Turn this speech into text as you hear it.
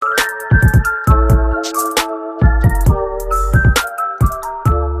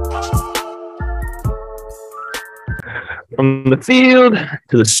From the field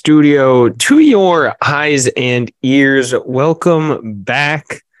to the studio to your eyes and ears, welcome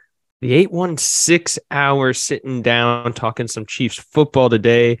back. The 816 hour sitting down, talking some Chiefs football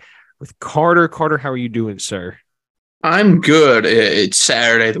today with Carter. Carter, how are you doing, sir? I'm good. It's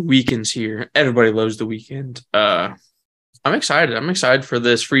Saturday. The weekend's here. Everybody loves the weekend. I'm excited. I'm excited for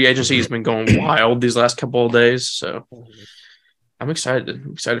this. Free agency has been going wild these last couple of days, so I'm excited.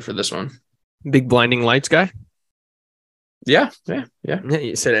 I'm excited for this one. Big blinding lights guy? Yeah.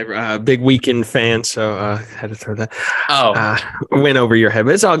 You said big weekend fan, so I had to throw that. Oh, went over your head,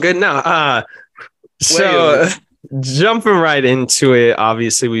 but it's all good now. Jumping right into it,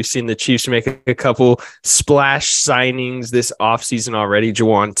 obviously, we've seen the Chiefs make a couple splash signings this offseason already.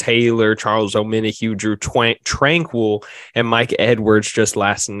 Jawaan Taylor, Charles Omenihu, Drew Tranquill, and Mike Edwards just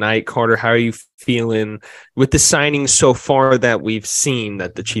last night. Carter, how are you feeling with the signings so far that we've seen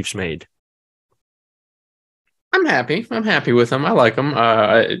that the Chiefs made? I'm happy. I'm happy with them. I like them.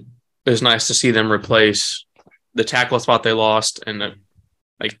 It was nice to see them replace the tackle spot they lost and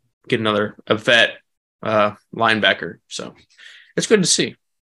get a vet linebacker. So it's good to see.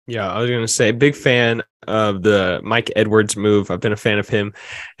 Yeah, I was going to say, big fan of the Mike Edwards move. I've been a fan of him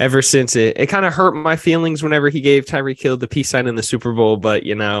ever since. It kind of hurt my feelings whenever he gave Tyreek Hill the peace sign in the Super Bowl, but,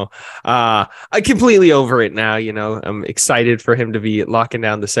 I completely over it now. I'm excited for him to be locking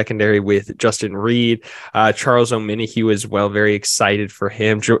down the secondary with Justin Reed, Charles Omenihu as well. Very excited for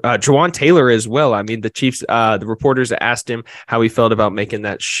him. Jawaan Taylor as well. I mean, the Chiefs, the reporters asked him how he felt about making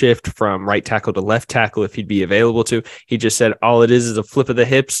that shift from right tackle to left tackle, if he'd be available to. He just said, all it is a flip of the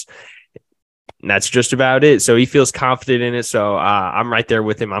hips. And that's just about it. So he feels confident in it. So I'm right there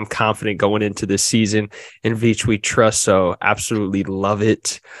with him. I'm confident going into this season. In Veach we trust. So absolutely love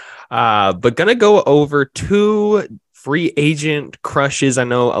it. But going to go over two free agent crushes. I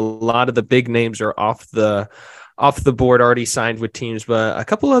know a lot of the big names are off the board, already signed with teams, but a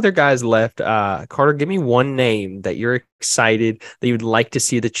couple other guys left. Carter, give me one name that you're excited that you'd like to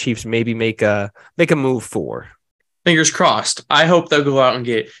see the Chiefs maybe make a move for. Fingers crossed. I hope they'll go out and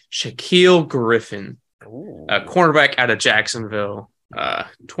get Shaquille Griffin, a cornerback out of Jacksonville,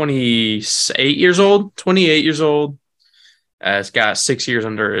 28 years old. Has got 6 years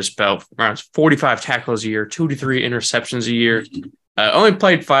under his belt, around 45 tackles a year, 2 to 3 interceptions a year. Only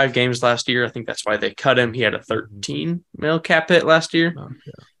played 5 games last year. I think that's why they cut him. He had a 13 mil cap hit last year. Oh,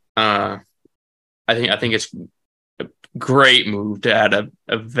 yeah. I think it's a great move to add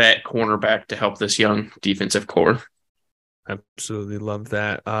a vet cornerback to help this young defensive core. Absolutely love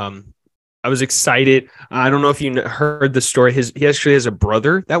that. I was excited. I don't know if you heard the story. He actually has a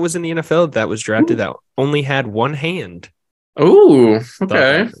brother that was in the NFL that was drafted that only had one hand. Oh,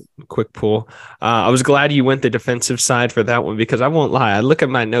 okay. Quick pull. I was glad you went the defensive side for that one because I won't lie. I look at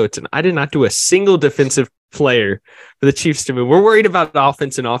my notes and I did not do a single defensive player for the Chiefs to move. We're worried about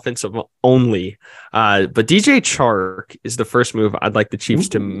offense and offensive only. But DJ Chark is the first move I'd like the Chiefs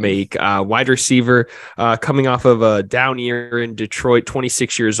to make. Wide receiver coming off of a down year in Detroit,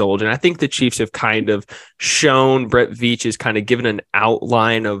 26 years old. And I think the Chiefs have kind of shown Brett Veach has kind of given an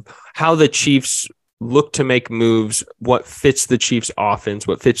outline of how the Chiefs look to make moves, what fits the Chiefs offense,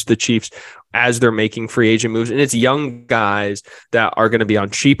 what fits the Chiefs as they're making free agent moves. And it's young guys that are going to be on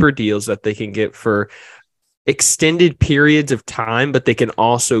cheaper deals that they can get for extended periods of time, but they can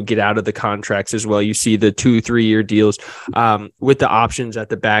also get out of the contracts as well. You see the 2-3 year deals with the options at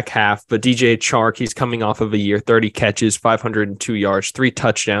the back half. But DJ Chark, he's coming off of a year, 30 catches, 502 yards, 3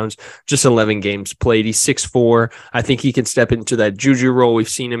 touchdowns, just 11 games played. He's 6'4". I think he can step into that Juju role. We've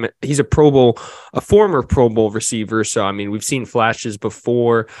seen him. He's a former Pro Bowl receiver. So, I mean, we've seen flashes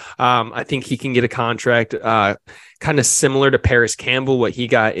before. I think he can get a contract kind of similar to Paris Campbell, what he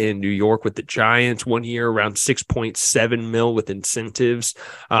got in New York with the Giants 1 year, around 6.7 mil with incentives.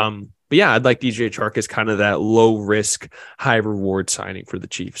 But yeah, I'd like DJ Chark as kind of that low risk, high reward signing for the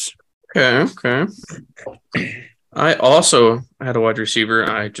Chiefs. Okay. I also had a wide receiver.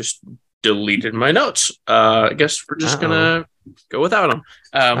 I just deleted my notes. I guess we're just gonna go without him.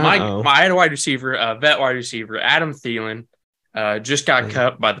 I had a wide receiver, vet wide receiver, Adam Thielen. Just got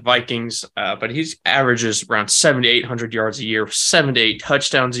cut by the Vikings, but he averages around 700 to 800 yards a year, 7 to 8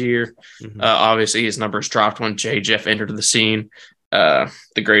 touchdowns a year. Obviously, his numbers dropped when J. Jeff entered the scene, the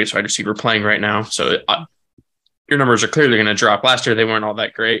greatest wide receiver playing right now. So your numbers are clearly going to drop. Last year, they weren't all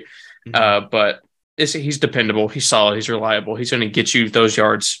that great, but he's dependable. He's solid. He's reliable. He's going to get you those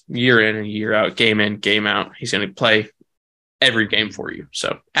yards year in and year out, game in, game out. He's going to play every game for you.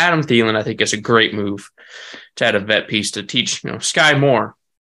 So Adam Thielen, I think, is a great move to add a vet piece to teach Sky Moore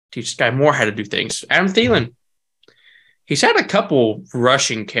how to do things. Adam Thielen, he's had a couple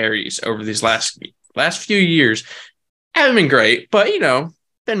rushing carries over these last few years. haven't been great, but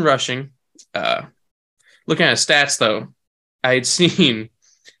been rushing. Looking at his stats though, I had seen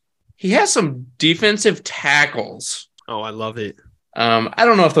he has some defensive tackles. Oh, I love it. I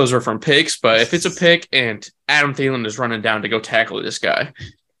don't know if those are from picks, but if it's a pick and Adam Thielen is running down to go tackle this guy,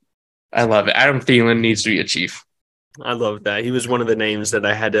 I love it. Adam Thielen needs to be a Chief. I love that. He was one of the names that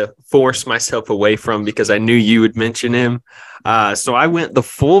I had to force myself away from because I knew you would mention him. So I went the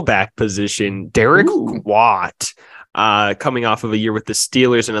fullback position, Derek Watt. Coming off of a year with the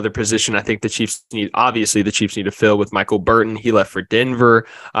Steelers, another position I think the Chiefs need to fill with Michael Burton. He left for Denver.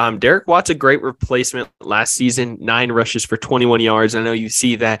 Derek Watt's a great replacement last season, 9 rushes for 21 yards. I know you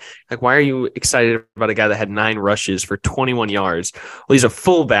see that. Like, why are you excited about a guy that had 9 rushes for 21 yards? Well, he's a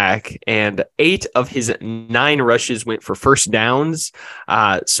fullback, and 8 of his 9 rushes went for first downs.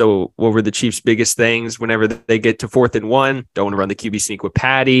 So what were the Chiefs' biggest things whenever they get to 4th and 1? Don't want to run the QB sneak with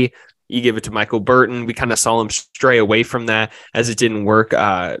Patty. You give it to Michael Burton. We kind of saw him stray away from that as it didn't work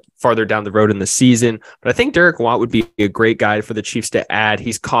farther down the road in the season. But I think Derek Watt would be a great guy for the Chiefs to add.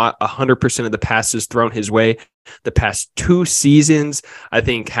 He's caught 100% of the passes thrown his way the past 2 seasons. I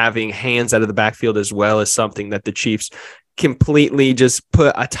think having hands out of the backfield as well is something that the Chiefs completely just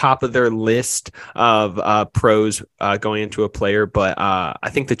put atop of their list of pros going into a player. But I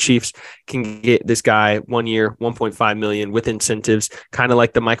think the Chiefs can get this guy 1 year, $1.5 million with incentives, kind of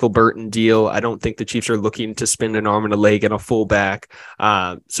like the Michael Burton deal. I don't think the Chiefs are looking to spend an arm and a leg and a fullback.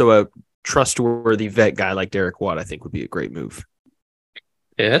 So a trustworthy vet guy like Derek Watt, I think would be a great move.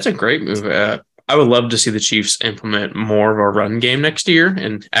 Yeah, that's a great move. I would love to see the Chiefs implement more of a run game next year,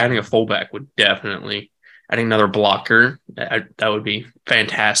 and adding a fullback would definitely adding another blocker, that would be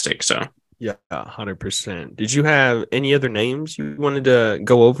fantastic. So yeah, 100%. Did you have any other names you wanted to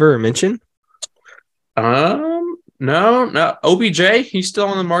go over or mention? No. OBJ, he's still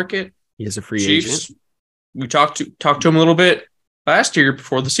on the market. He is a free agent. We talked to him a little bit last year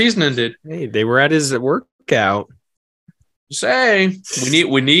before the season ended. Hey, they were at his workout. We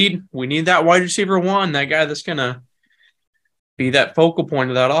need that wide receiver 1, that guy that's gonna be that focal point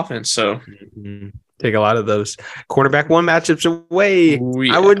of that offense. So. Mm-hmm. Take a lot of those cornerback 1 matchups away. Ooh,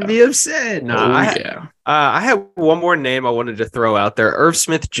 yeah. I wouldn't be upset. No, yeah. I have one more name I wanted to throw out there. Irv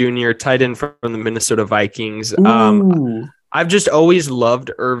Smith Jr., tight end from the Minnesota Vikings. I've just always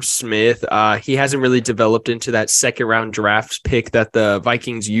loved Irv Smith. He hasn't really developed into that second round draft pick that the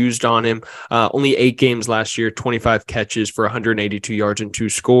Vikings used on him. Only 8 games last year, 25 catches for 182 yards and 2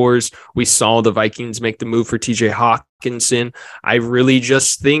 scores. We saw the Vikings make the move for TJ Hawkinson. I really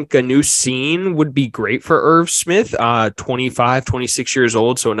just think a new scene would be great for Irv Smith, 25, 26 years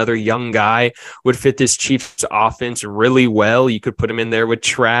old. So another young guy would fit this Chiefs offense really well. You could put him in there with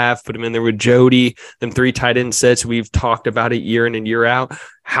Trav, put him in there with Jody, them 3 tight end sets we've talked about it year in and year out.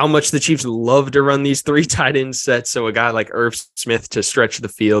 How much the Chiefs love to run these 3 tight end sets. So a guy like Irv Smith to stretch the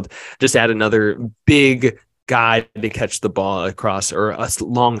field, just add another big guy to catch the ball across or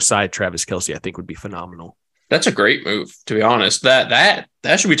alongside Travis Kelce, I think would be phenomenal. That's a great move, to be honest. That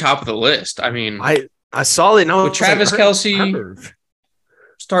should be top of the list. I mean, I saw it. No, with Travis Kelce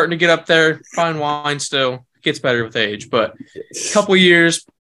starting to get up there, fine wine still gets better with age, but a couple years.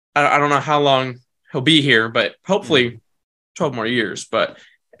 I don't know how long he'll be here, but hopefully 12 more years. But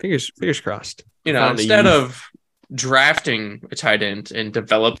fingers crossed. Instead of drafting a tight end and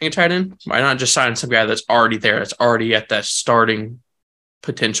developing a tight end, why not just sign some guy that's already there, that's already at that starting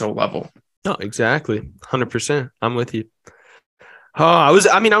potential level? No, exactly. 100%. I'm with you. I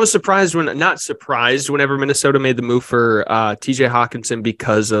was surprised whenever Minnesota made the move for TJ Hawkinson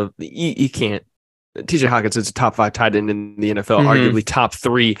because of you can't. TJ Hawkinson's a top 5 tight end in the NFL, arguably top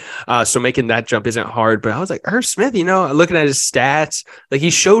 3. So making that jump isn't hard. But I was like, Irv Smith, looking at his stats, like he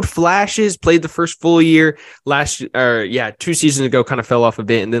showed flashes, played the first full year 2 seasons ago, kind of fell off a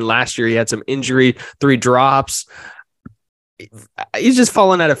bit. And then last year he had some injury, 3 drops. He's just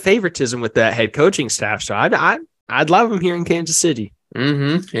fallen out of favoritism with that head coaching staff. So I'd love him here in Kansas City.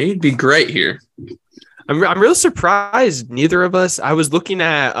 He'd be great here. I'm real surprised. Neither of us. I was looking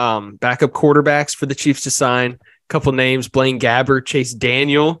at backup quarterbacks for the Chiefs to sign. A couple names: Blaine Gabbert, Chase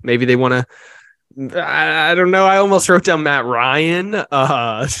Daniel. Maybe they want to. I don't know. I almost wrote down Matt Ryan.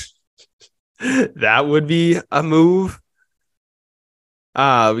 That would be a move.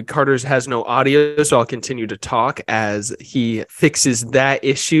 Carter's has no audio, so I'll continue to talk as he fixes that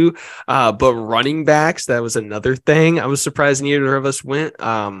issue. But running backs, that was another thing. I was surprised neither of us went.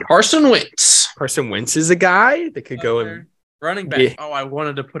 Carson Wentz. Carson Wentz is a guy that could go in. Running back. Yeah. Oh, I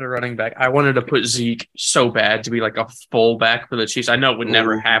wanted to put a running back. I wanted to put Zeke so bad to be like a fullback for the Chiefs. I know it would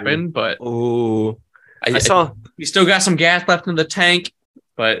never happen, but I saw he still got some gas left in the tank.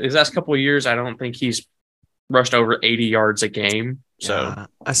 But his last couple of years, I don't think he's rushed over 80 yards a game. So yeah,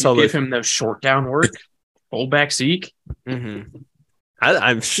 I saw give him those short down work. Fullback Zeke. Mm-hmm.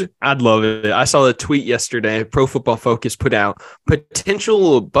 I'd love it. I saw a tweet yesterday. Pro Football Focus put out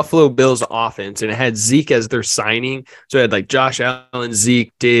potential Buffalo Bills offense, and it had Zeke as their signing. So it had like Josh Allen,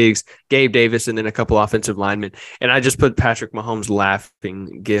 Zeke, Diggs, Gabe Davis, and then a couple offensive linemen. And I just put Patrick Mahomes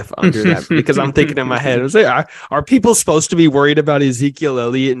laughing gif under that because I'm thinking in my head, I was like, are people supposed to be worried about Ezekiel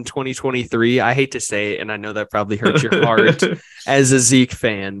Elliott in 2023? I hate to say it, and I know that probably hurts your heart as a Zeke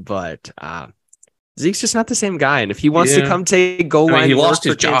fan, but Zeke's just not the same guy, and if he wants to come take goal line, he work lost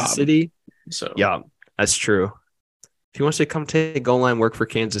his for Kansas job. City. So yeah, that's true. If he wants to come take goal line work for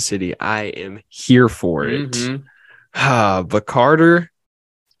Kansas City, I am here for it. But Carter,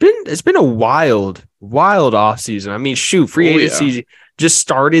 it's been a wild offseason. I mean, shoot, free agency just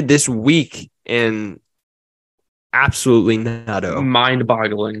started this week, and absolutely nutto.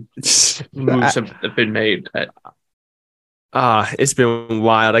 Mind-boggling moves have been made. It's been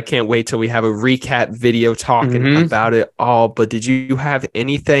wild. I can't wait till we have a recap video talking about it all. But did you have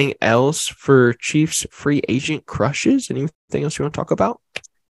anything else for Chiefs free agent crushes? Anything else you want to talk about?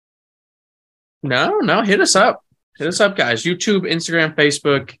 No. Hit us up. Hit us up, guys. YouTube, Instagram,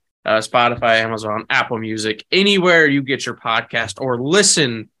 Facebook, Spotify, Amazon, Apple Music, anywhere you get your podcast or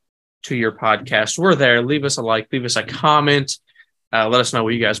listen to your podcast. We're there. Leave us a like. Leave us a comment. Let us know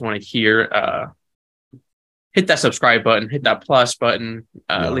what you guys want to hear. Hit that subscribe button, hit that plus button,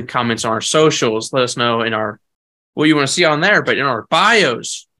 leave comments on our socials. Let us know in what you want to see on there, but in our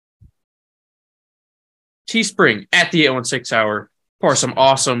bios. Teespring at the 816 Hour for some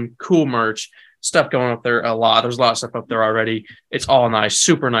awesome, cool merch. Stuff going up there a lot. There's a lot of stuff up there already. It's all nice,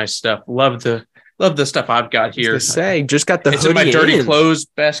 super nice stuff. Love the stuff I've got here. Just got the it's in my dirty clothes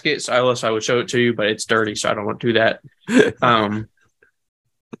basket. So I would show it to you, but it's dirty, so I don't want to do that.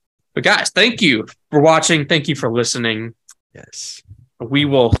 But guys, thank you for watching. Thank you for listening. Yes. We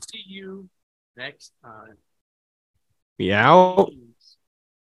will see you next time. We out.